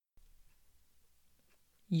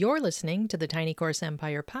You're listening to the Tiny Course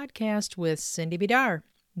Empire podcast with Cindy Bidar.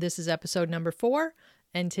 This is episode number 4,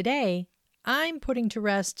 and today I'm putting to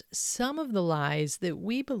rest some of the lies that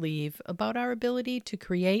we believe about our ability to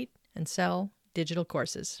create and sell digital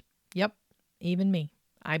courses. Yep, even me.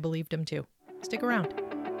 I believed them too. Stick around.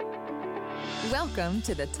 Welcome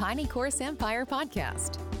to the Tiny Course Empire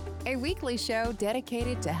podcast, a weekly show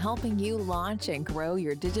dedicated to helping you launch and grow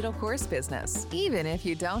your digital course business, even if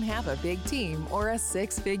you don't have a big team or a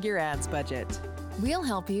six-figure ads budget. We'll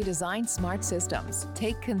help you design smart systems,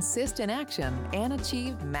 take consistent action, and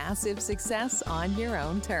achieve massive success on your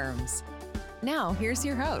own terms. Now, here's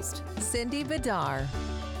your host, Cindy Bidar.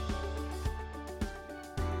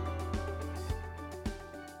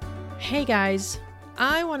 Hey guys,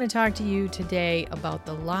 I want to talk to you today about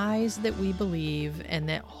the lies that we believe and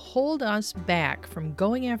that hold us back from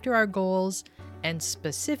going after our goals, and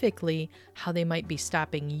specifically how they might be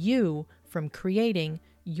stopping you from creating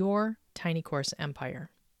your tiny course empire.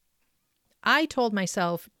 I told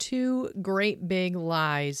myself 2 great big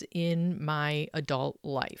lies in my adult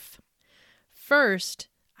life. First,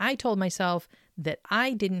 I told myself that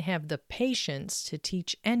I didn't have the patience to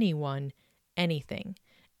teach anyone anything.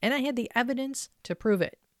 And I had the evidence to prove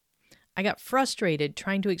it. I got frustrated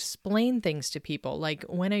trying to explain things to people, like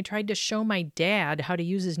when I tried to show my dad how to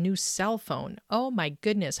use his new cell phone. Oh my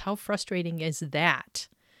goodness, how frustrating is that?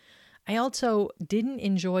 I also didn't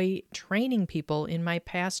enjoy training people in my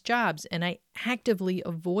past jobs, and I actively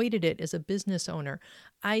avoided it as a business owner.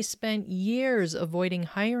 I spent years avoiding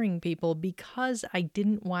hiring people because I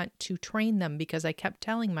didn't want to train them, because I kept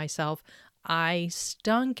telling myself I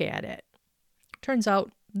stunk at it. Turns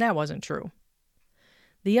out, that wasn't true.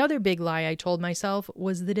 The other big lie I told myself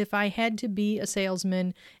was that if I had to be a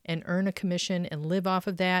salesman and earn a commission and live off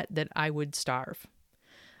of that I would starve.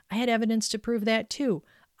 I had evidence to prove that too.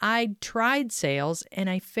 I'd tried sales and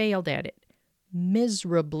I failed at it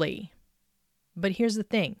miserably. But here's the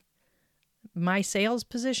thing. My sales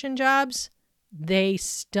position jobs, they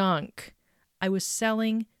stunk. I was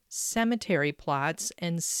selling cemetery plots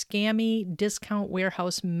and scammy discount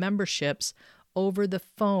warehouse memberships over the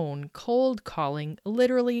phone, cold calling,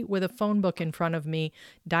 literally with a phone book in front of me,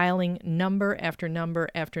 dialing number after number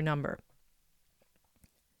after number.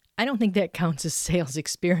 I don't think that counts as sales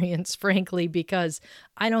experience, frankly, because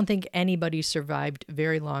I don't think anybody survived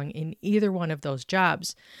very long in either one of those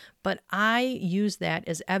jobs. But I use that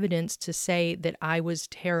as evidence to say that I was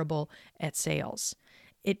terrible at sales.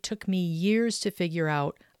 It took me years to figure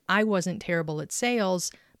out I wasn't terrible at sales.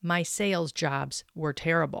 My sales jobs were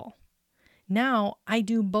terrible. Now, I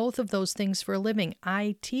do both of those things for a living.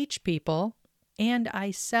 I teach people and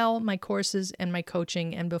I sell my courses and my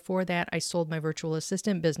coaching. And before that, I sold my virtual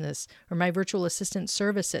assistant business or my virtual assistant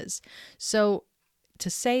services. So to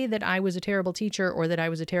say that I was a terrible teacher or that I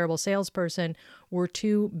was a terrible salesperson were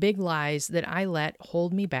 2 big lies that I let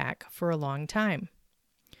hold me back for a long time.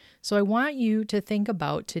 So I want you to think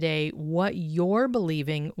about today what you're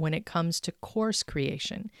believing when it comes to course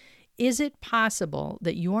creation. Is it possible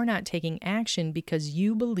that you're not taking action because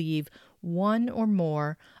you believe one or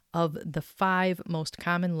more of the 5 most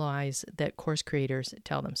common lies that course creators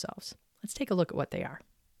tell themselves? Let's take a look at what they are.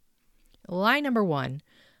 Lie number 1,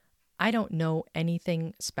 I don't know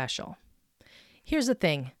anything special. Here's the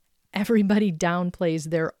thing. Everybody downplays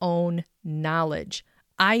their own knowledge.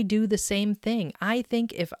 I do the same thing. I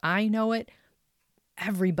think if I know it,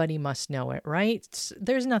 everybody must know it, right?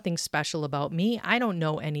 There's nothing special about me. I don't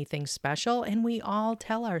know anything special, and we all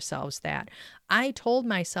tell ourselves that. I told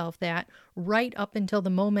myself that right up until the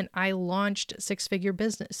moment I launched six-figure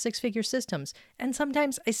systems, and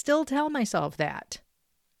sometimes I still tell myself that.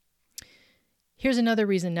 Here's another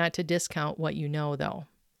reason not to discount what you know, though.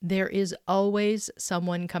 There is always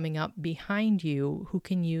someone coming up behind you who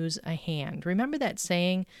can use a hand. Remember that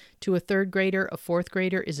saying, to a 3rd grader, a 4th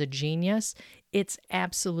grader is a genius? It's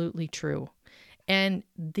absolutely true. And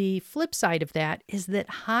the flip side of that is that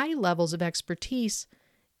high levels of expertise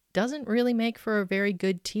doesn't really make for a very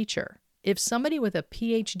good teacher. If somebody with a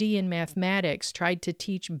PhD in mathematics tried to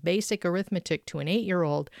teach basic arithmetic to an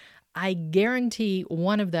 8-year-old, I guarantee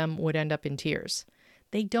one of them would end up in tears.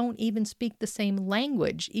 They don't even speak the same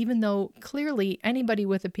language, even though clearly anybody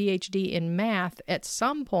with a PhD in math at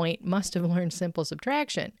some point must have learned simple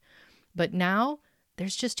subtraction. But now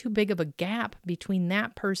there's just too big of a gap between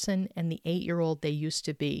that person and the 8-year-old they used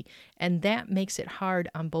to be. And that makes it hard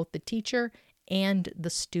on both the teacher and the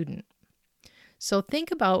student. So think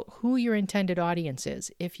about who your intended audience is.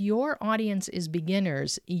 If your audience is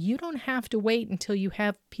beginners, you don't have to wait until you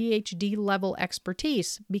have PhD level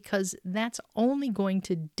expertise, because that's only going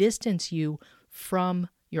to distance you from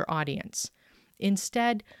your audience.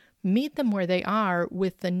 Instead, meet them where they are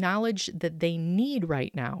with the knowledge that they need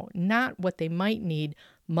right now, not what they might need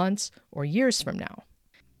months or years from now.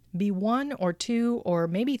 Be 1 or 2 or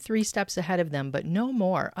maybe 3 steps ahead of them, but no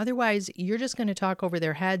more. Otherwise, you're just going to talk over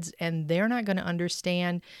their heads and they're not going to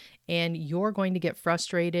understand, and you're going to get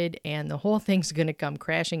frustrated and the whole thing's going to come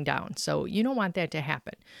crashing down. So you don't want that to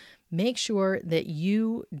happen. Make sure that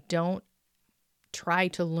you don't try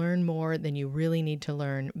to learn more than you really need to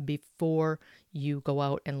learn before you go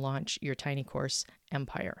out and launch your tiny course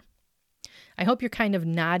empire. I hope you're kind of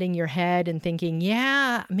nodding your head and thinking,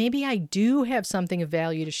 yeah, maybe I do have something of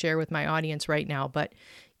value to share with my audience right now. But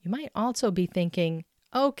you might also be thinking,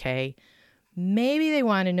 okay, maybe they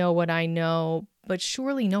want to know what I know, but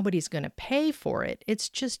surely nobody's going to pay for it. It's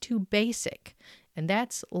just too basic. And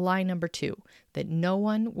that's lie number 2, that no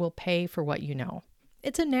one will pay for what you know.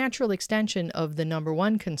 It's a natural extension of the number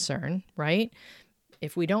 1 concern, right?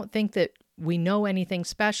 If we don't think that we know anything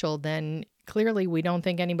special, then clearly we don't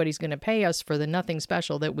think anybody's going to pay us for the nothing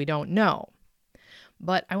special that we don't know.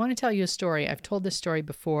 But I want to tell you a story. I've told this story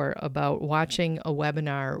before about watching a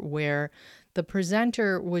webinar where the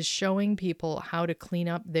presenter was showing people how to clean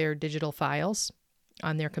up their digital files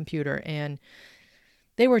on their computer. And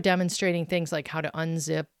they were demonstrating things like how to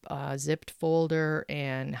unzip a zipped folder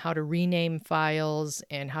and how to rename files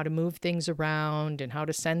and how to move things around and how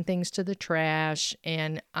to send things to the trash.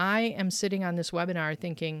 And I am sitting on this webinar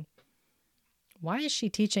thinking, why is she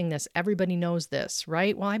teaching this? Everybody knows this,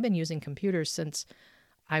 right? Well, I've been using computers since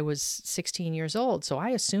I was 16 years old, so I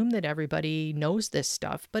assume that everybody knows this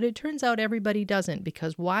stuff, but it turns out everybody doesn't,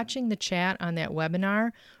 because watching the chat on that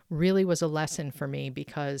webinar really was a lesson for me,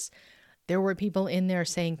 because there were people in there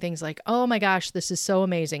saying things like, oh my gosh, this is so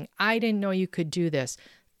amazing. I didn't know you could do this.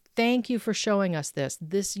 Thank you for showing us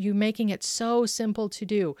this. You're making it so simple to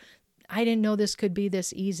do. I didn't know this could be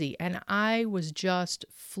this easy. And I was just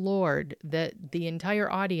floored that the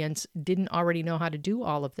entire audience didn't already know how to do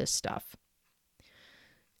all of this stuff.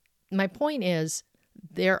 My point is,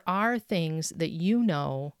 there are things that you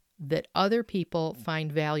know that other people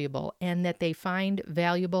find valuable and that they find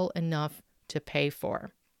valuable enough to pay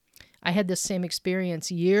for. I had this same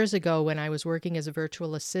experience years ago when I was working as a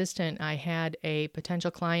virtual assistant. I had a potential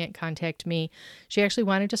client contact me. She actually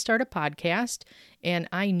wanted to start a podcast, and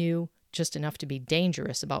I knew just enough to be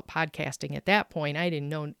dangerous about podcasting at that point. I didn't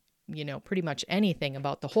know, pretty much anything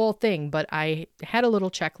about the whole thing, but I had a little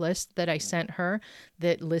checklist that I sent her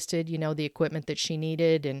that listed, the equipment that she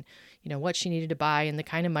needed and, what she needed to buy and the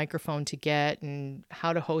kind of microphone to get and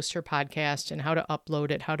how to host her podcast and how to upload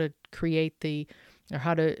it, how to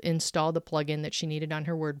how to install the plugin that she needed on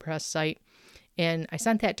her WordPress site. And I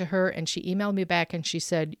sent that to her, and she emailed me back and she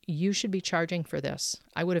said, you should be charging for this.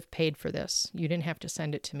 I would have paid for this. You didn't have to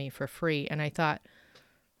send it to me for free. And I thought,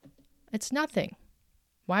 it's nothing.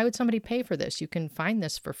 Why would somebody pay for this? You can find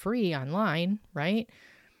this for free online, right?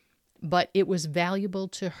 But it was valuable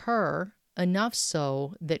to her enough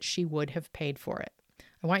so that she would have paid for it.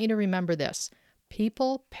 I want you to remember this.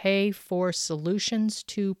 People pay for solutions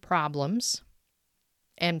to problems,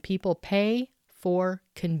 and people pay for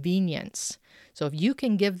convenience. So if you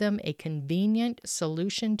can give them a convenient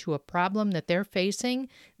solution to a problem that they're facing,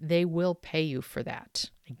 they will pay you for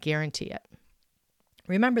that. I guarantee it.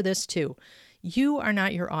 Remember this too. You are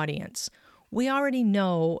not your audience. We already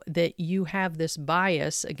know that you have this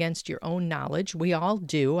bias against your own knowledge. We all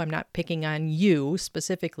do. I'm not picking on you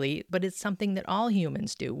specifically, but it's something that all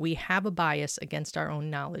humans do. We have a bias against our own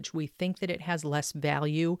knowledge. We think that it has less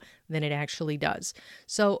value than it actually does.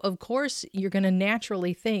 So, of course, you're going to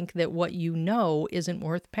naturally think that what you know isn't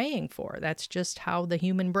worth paying for. That's just how the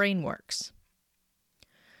human brain works.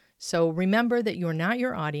 So remember that you're not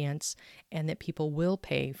your audience and that people will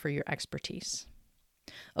pay for your expertise.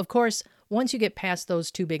 Of course, once you get past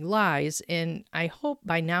those 2 big lies, and I hope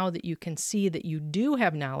by now that you can see that you do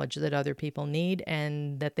have knowledge that other people need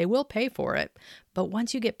and that they will pay for it, but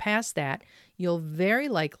once you get past that, you'll very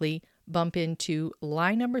likely bump into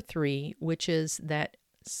lie number 3, which is that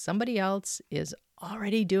somebody else is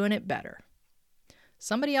already doing it better.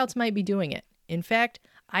 Somebody else might be doing it. In fact,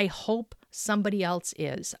 I hope somebody else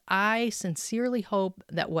is. I sincerely hope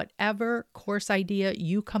that whatever course idea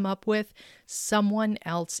you come up with, someone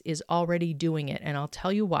else is already doing it. And I'll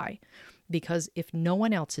tell you why. Because if no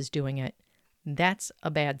one else is doing it, that's a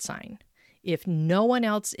bad sign. If no one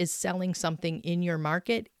else is selling something in your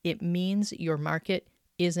market, it means your market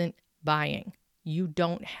isn't buying. You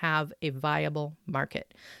don't have a viable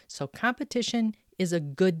market. So competition is a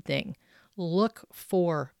good thing. Look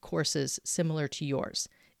for courses similar to yours.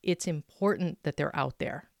 It's important that they're out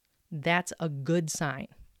there. That's a good sign.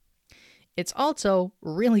 It's also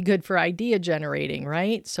really good for idea generating,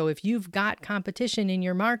 right? So if you've got competition in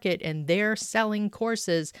your market and they're selling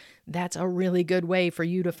courses, that's a really good way for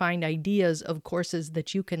you to find ideas of courses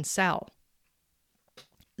that you can sell.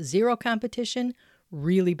 Zero competition,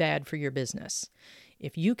 really bad for your business.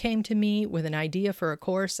 If you came to me with an idea for a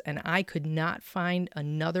course and I could not find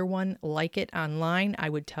another one like it online, I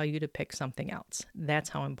would tell you to pick something else. That's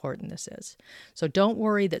how important this is. So don't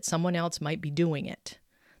worry that someone else might be doing it.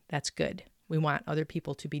 That's good. We want other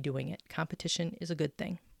people to be doing it. Competition is a good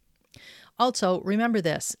thing. Also, remember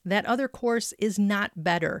this, that other course is not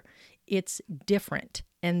better. It's different.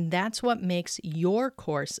 And that's what makes your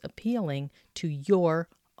course appealing to your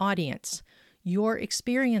audience. Your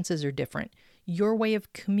experiences are different. Your way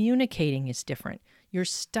of communicating is different. Your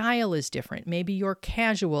style is different. Maybe you're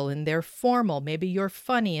casual and they're formal. Maybe you're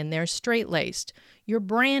funny and they're straight-laced. Your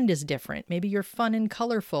brand is different. Maybe you're fun and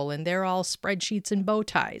colorful and they're all spreadsheets and bow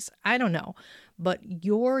ties. I don't know. But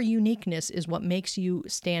your uniqueness is what makes you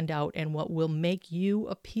stand out and what will make you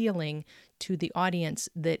appealing to the audience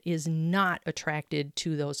that is not attracted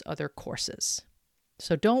to those other courses.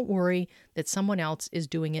 So don't worry that someone else is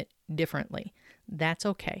doing it differently. That's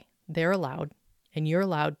okay. They're allowed, and you're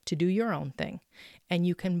allowed to do your own thing. And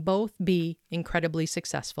you can both be incredibly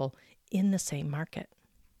successful in the same market.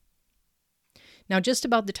 Now, just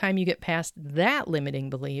about the time you get past that limiting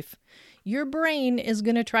belief, your brain is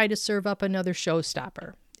going to try to serve up another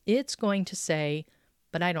showstopper. It's going to say,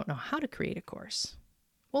 but I don't know how to create a course.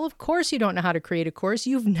 Well, of course you don't know how to create a course.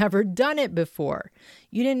 You've never done it before.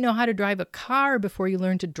 You didn't know how to drive a car before you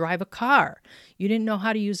learned to drive a car. You didn't know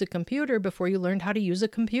how to use a computer before you learned how to use a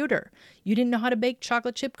computer. You didn't know how to bake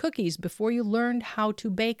chocolate chip cookies before you learned how to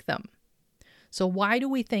bake them. So why do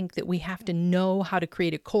we think that we have to know how to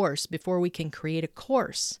create a course before we can create a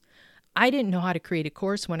course? I didn't know how to create a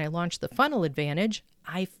course when I launched the Funnel Advantage.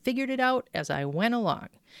 I figured it out as I went along.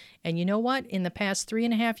 And you know what? In the past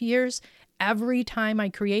 3.5 years, every time I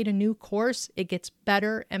create a new course, it gets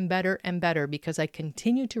better and better and better because I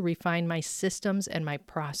continue to refine my systems and my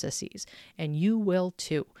processes. And you will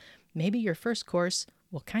too. Maybe your first course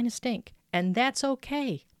will kind of stink. And that's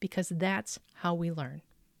okay because that's how we learn.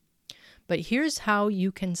 But here's how you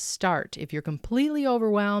can start. If you're completely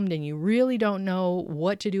overwhelmed and you really don't know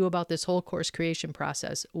what to do about this whole course creation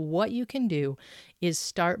process, what you can do is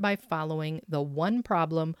start by following the one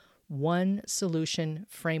problem, one solution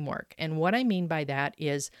framework. And what I mean by that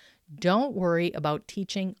is don't worry about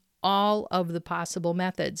teaching all of the possible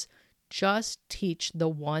methods. Just teach the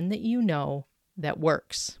one that you know that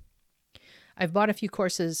works. I've bought a few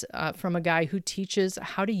courses from a guy who teaches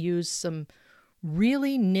how to use some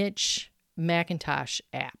really niche Macintosh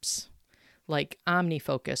apps like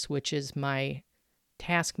OmniFocus, which is my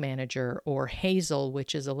task manager, or Hazel,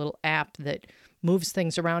 which is a little app that moves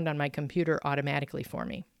things around on my computer automatically for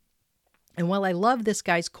me. And while I love this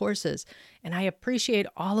guy's courses and I appreciate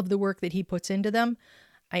all of the work that he puts into them,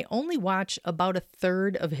 I only watch about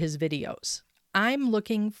 1/3 of his videos. I'm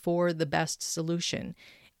looking for the best solution,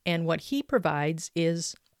 and what he provides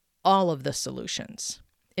is all of the solutions.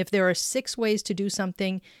 If there are 6 ways to do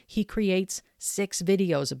something, he creates 6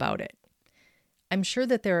 videos about it. I'm sure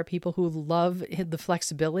that there are people who love the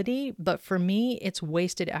flexibility, but for me, it's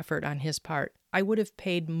wasted effort on his part. I would have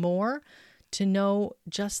paid more to know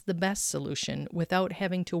just the best solution without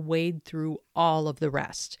having to wade through all of the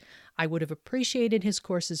rest. I would have appreciated his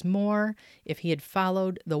courses more if he had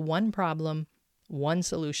followed the one problem, one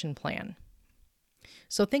solution plan.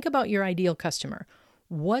 So think about your ideal customer.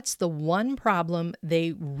 What's the one problem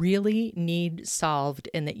they really need solved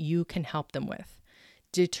and that you can help them with?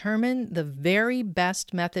 Determine the very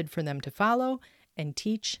best method for them to follow and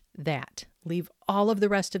teach that. Leave all of the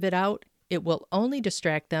rest of it out. It will only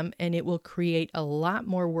distract them and it will create a lot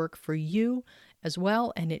more work for you as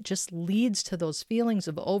well. And it just leads to those feelings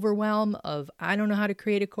of overwhelm of, I don't know how to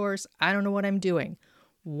create a course. I don't know what I'm doing.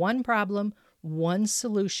 One problem, one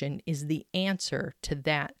solution is the answer to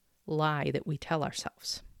that lie that we tell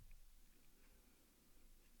ourselves.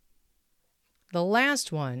 The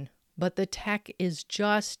last one, but the tech is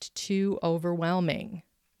just too overwhelming.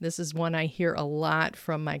 This is one I hear a lot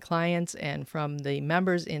from my clients and from the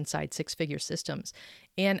members inside Six Figure Systems.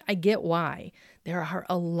 And I get why. There are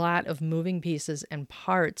a lot of moving pieces and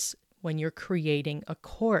parts when you're creating a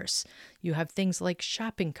course. You have things like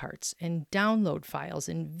shopping carts and download files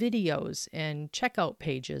and videos and checkout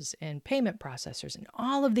pages and payment processors. And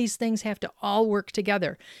all of these things have to all work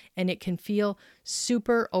together. And it can feel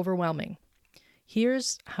super overwhelming.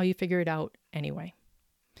 Here's how you figure it out anyway.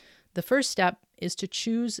 The first step is to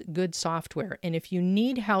choose good software. And if you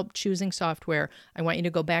need help choosing software, I want you to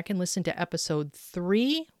go back and listen to episode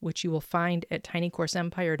 3, which you will find at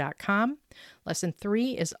tinycourseempire.com.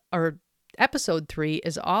 Episode 3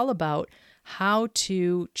 is all about how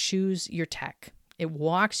to choose your tech. It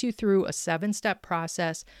walks you through a 7-step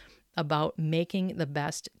process about making the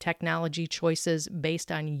best technology choices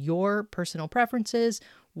based on your personal preferences,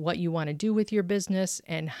 what you want to do with your business,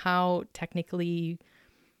 and how technically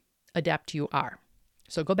adept you are.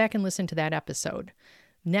 So go back and listen to that episode.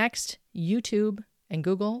 Next, YouTube and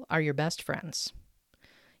Google are your best friends.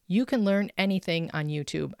 You can learn anything on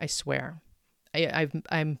YouTube, I swear.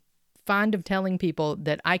 I'm fond of telling people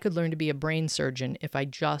that I could learn to be a brain surgeon if I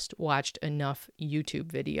just watched enough YouTube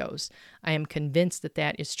videos. I am convinced that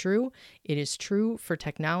that is true. It is true for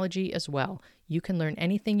technology as well. You can learn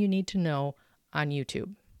anything you need to know on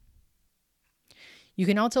YouTube. You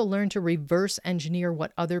can also learn to reverse engineer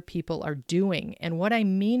what other people are doing. And what I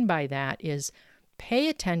mean by that is pay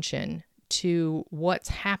attention to what's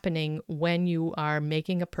happening when you are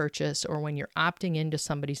making a purchase or when you're opting into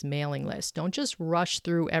somebody's mailing list. Don't just rush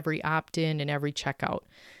through every opt-in and every checkout.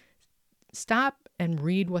 Stop and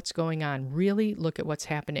read what's going on. Really look at what's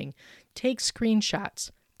happening. Take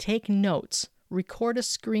screenshots, take notes, record a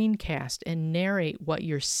screencast, and narrate what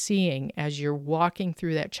you're seeing as you're walking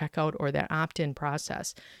through that checkout or that opt-in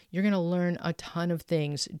process. You're going to learn a ton of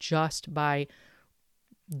things just by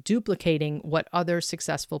duplicating what other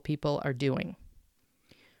successful people are doing.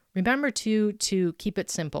 Remember to keep it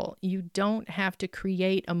simple. You don't have to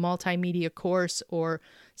create a multimedia course or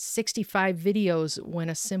 65 videos when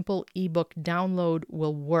a simple ebook download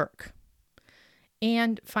will work.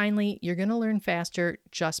 And finally, you're going to learn faster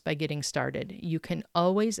just by getting started. You can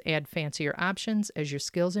always add fancier options as your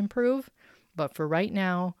skills improve, but for right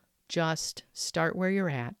now, just start where you're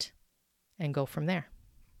at and go from there.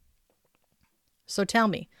 So tell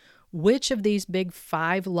me, which of these big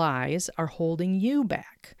 5 lies are holding you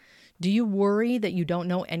back? Do you worry that you don't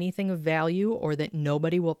know anything of value or that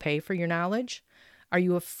nobody will pay for your knowledge? Are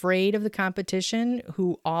you afraid of the competition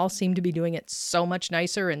who all seem to be doing it so much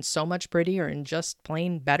nicer and so much prettier and just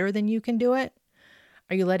plain better than you can do it?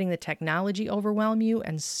 Are you letting the technology overwhelm you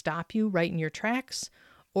and stop you right in your tracks?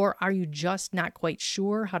 Or are you just not quite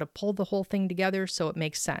sure how to pull the whole thing together so it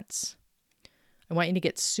makes sense? I want you to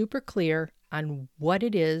get super clear on what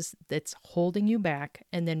it is that's holding you back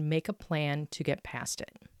and then make a plan to get past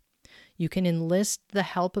it. You can enlist the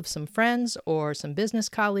help of some friends or some business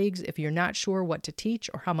colleagues if you're not sure what to teach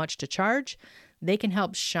or how much to charge. They can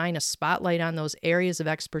help shine a spotlight on those areas of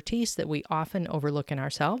expertise that we often overlook in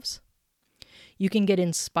ourselves. You can get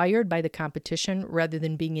inspired by the competition rather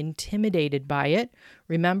than being intimidated by it.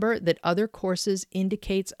 Remember that other courses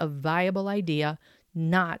indicates a viable idea,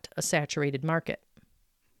 not a saturated market.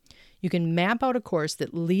 You can map out a course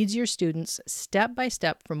that leads your students step by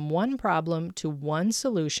step from one problem to one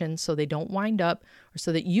solution so they don't wind up, or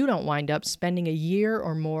so that you don't wind up spending a year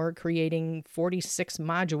or more creating 46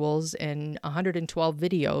 modules and 112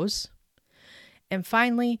 videos. And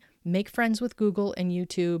finally, make friends with Google and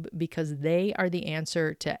YouTube because they are the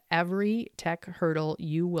answer to every tech hurdle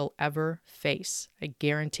you will ever face. I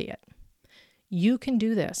guarantee it. You can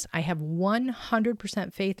do this. I have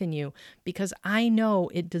 100% faith in you because I know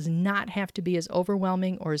it does not have to be as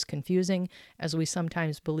overwhelming or as confusing as we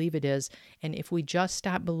sometimes believe it is. And if we just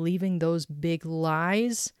stop believing those big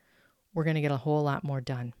lies, we're going to get a whole lot more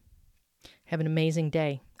done. Have an amazing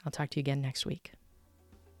day. I'll talk to you again next week.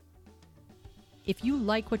 If you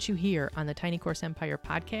like what you hear on the Tiny Course Empire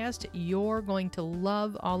podcast, you're going to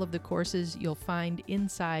love all of the courses you'll find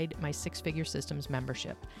inside my 6-Figure Systems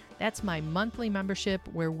membership. That's my monthly membership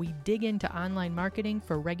where we dig into online marketing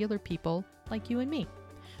for regular people like you and me.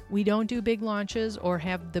 We don't do big launches or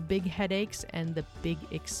have the big headaches and the big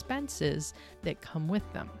expenses that come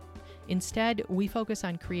with them. Instead, we focus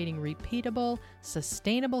on creating repeatable,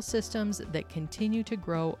 sustainable systems that continue to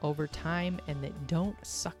grow over time and that don't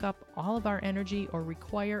suck up all of our energy or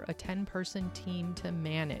require a 10-person team to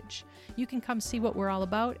manage. You can come see what we're all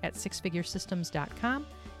about at sixfiguresystems.com,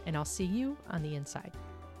 and I'll see you on the inside.